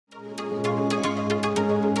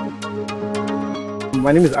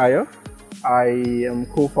My name is Ayo. I am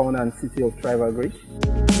co-founder and CTO of Thrive Agric.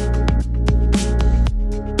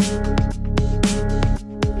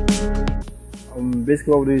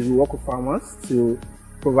 Basically, what we do is we work with farmers to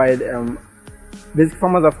provide. Basically,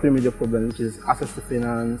 farmers have three major problems, which is access to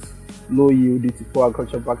finance, low yield due to poor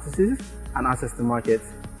agricultural practices, and access to markets.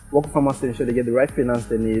 Work with farmers to ensure they get the right finance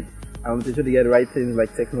they need, to ensure they get the right things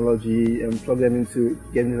like technology, and plug them into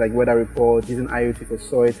getting like weather reports, using IoT for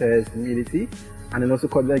soil tests, humidity, and then also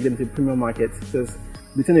connect them to premium markets. Because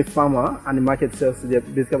between a farmer and the market sells, they're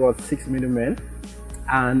basically about 6 middlemen,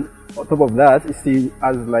 and on top of that, it still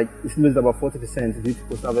loses about 40% due to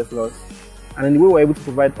post-harvest loss. And then the way we're able to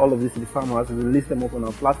provide all of this to the farmers is we list them up on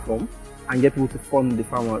our platform and get people to fund the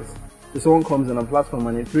farmers. So someone comes on our platform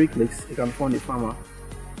and in 3 clicks, he can fund the farmer.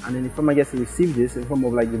 And then the farmer gets to receive this in form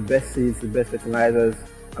of like the best seeds, the best fertilizers,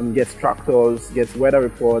 gets tractors, gets weather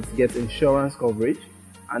reports, gets insurance coverage.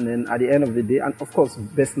 And then at the end of the day, and of course,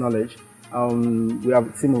 best knowledge, we have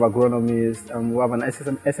a team of agronomists, we have an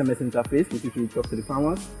SMS interface with which we talk to the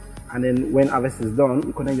farmers. And then when harvest is done,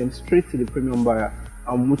 we connect them straight to the premium buyer,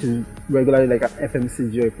 which is regularly like an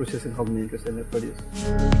FMCG or a processing company interested in the produce.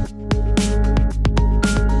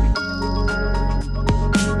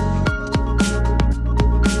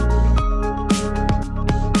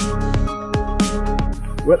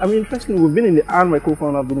 Well, I mean, interestingly, we've been in the, and my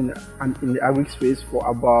co-founder have been in the agri space for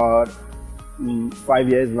about 5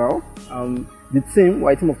 years now. The team,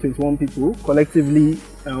 we're a team of 21 people. Collectively,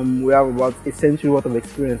 we have about a century worth of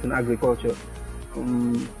experience in agriculture.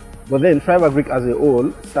 But then Thrive Agric as a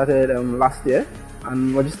whole started last year,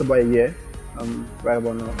 and we're just about a year right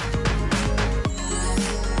about now.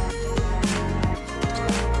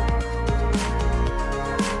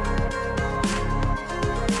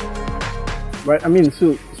 Right, I mean,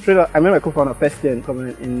 so straight up, I met my co-founder first year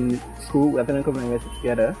in school. We attended Covenant University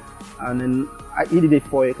together, and then he did a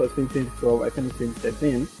 4-year course in 2012. I finished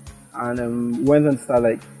 2013, and went on to start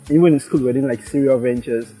like, even in school we were doing like serial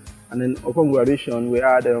ventures, and then upon graduation we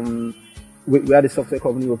had a software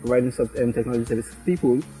company. We were providing technology services to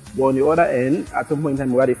people. But on the other end, at some point in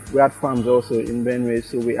time, we had farms also in Benue.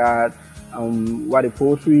 So we had a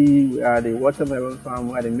poultry, we had a watermelon farm,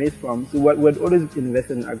 we had a maize farm. So we'd always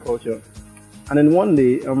invested in agriculture. And then one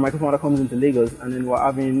day, my co-founder comes into Lagos, and then we're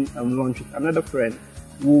having lunch with another friend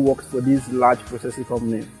who works for this large processing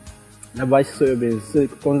company that buys soybeans. So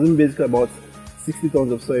it consumes basically about 60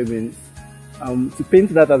 tons of soybeans. To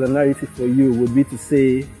paint that as a narrative for you would be to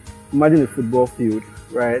say, imagine a football field,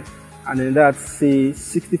 right? And then that's, say,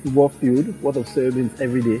 60 football field worth of soybeans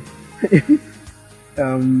every day.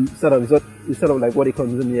 It's sort of like what they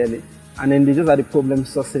consume yearly. And then they just had a problem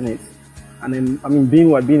sourcing it. And then, I mean, being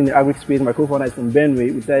in the agri space, my co-founder is from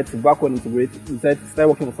Benue. We decided to backward integrate. We decided to start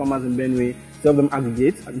working with farmers in Benue, to help them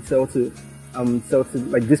aggregate and sell to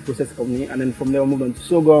like this process company. And then from there, we moved on to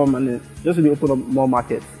sorghum, and then just really open up more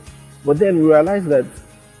markets. But then we realized that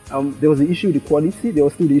there was the issue with the quality, there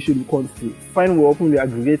was still the issue with the quantity. Fine, we were open with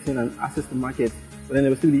aggregating and access to markets, but then there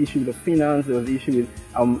was still the issue with the finance, there was the issue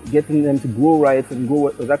with getting them to grow right and grow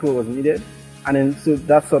exactly what was needed. And then, so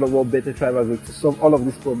that's sort of what Better Thrive Agric to solve all of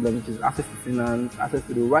these problems, which is access to finance, access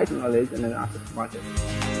to the right knowledge, and then access to market.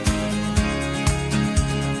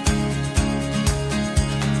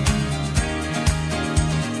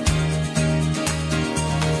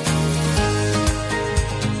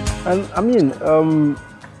 And I mean,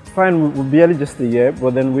 fine, we're barely just a year,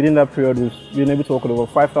 but then within that period, we've been able to work with over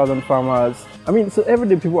 5,000 farmers. I mean, so every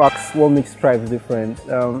day people ask what makes Thrive different.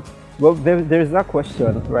 Well, there is that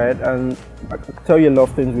question, right? And I can tell you a lot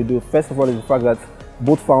of things we do. First of all is the fact that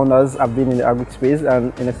both founders have been in the agri space,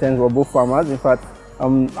 and in a sense, we're both farmers. In fact,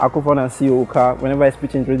 our co-founder and CEO, Oka, whenever I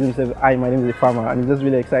speak, introduce himself, hi, my name is a farmer, and he's just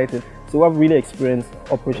really excited. So we have really experienced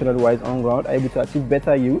operational-wise on ground, are able to achieve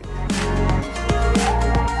better yield.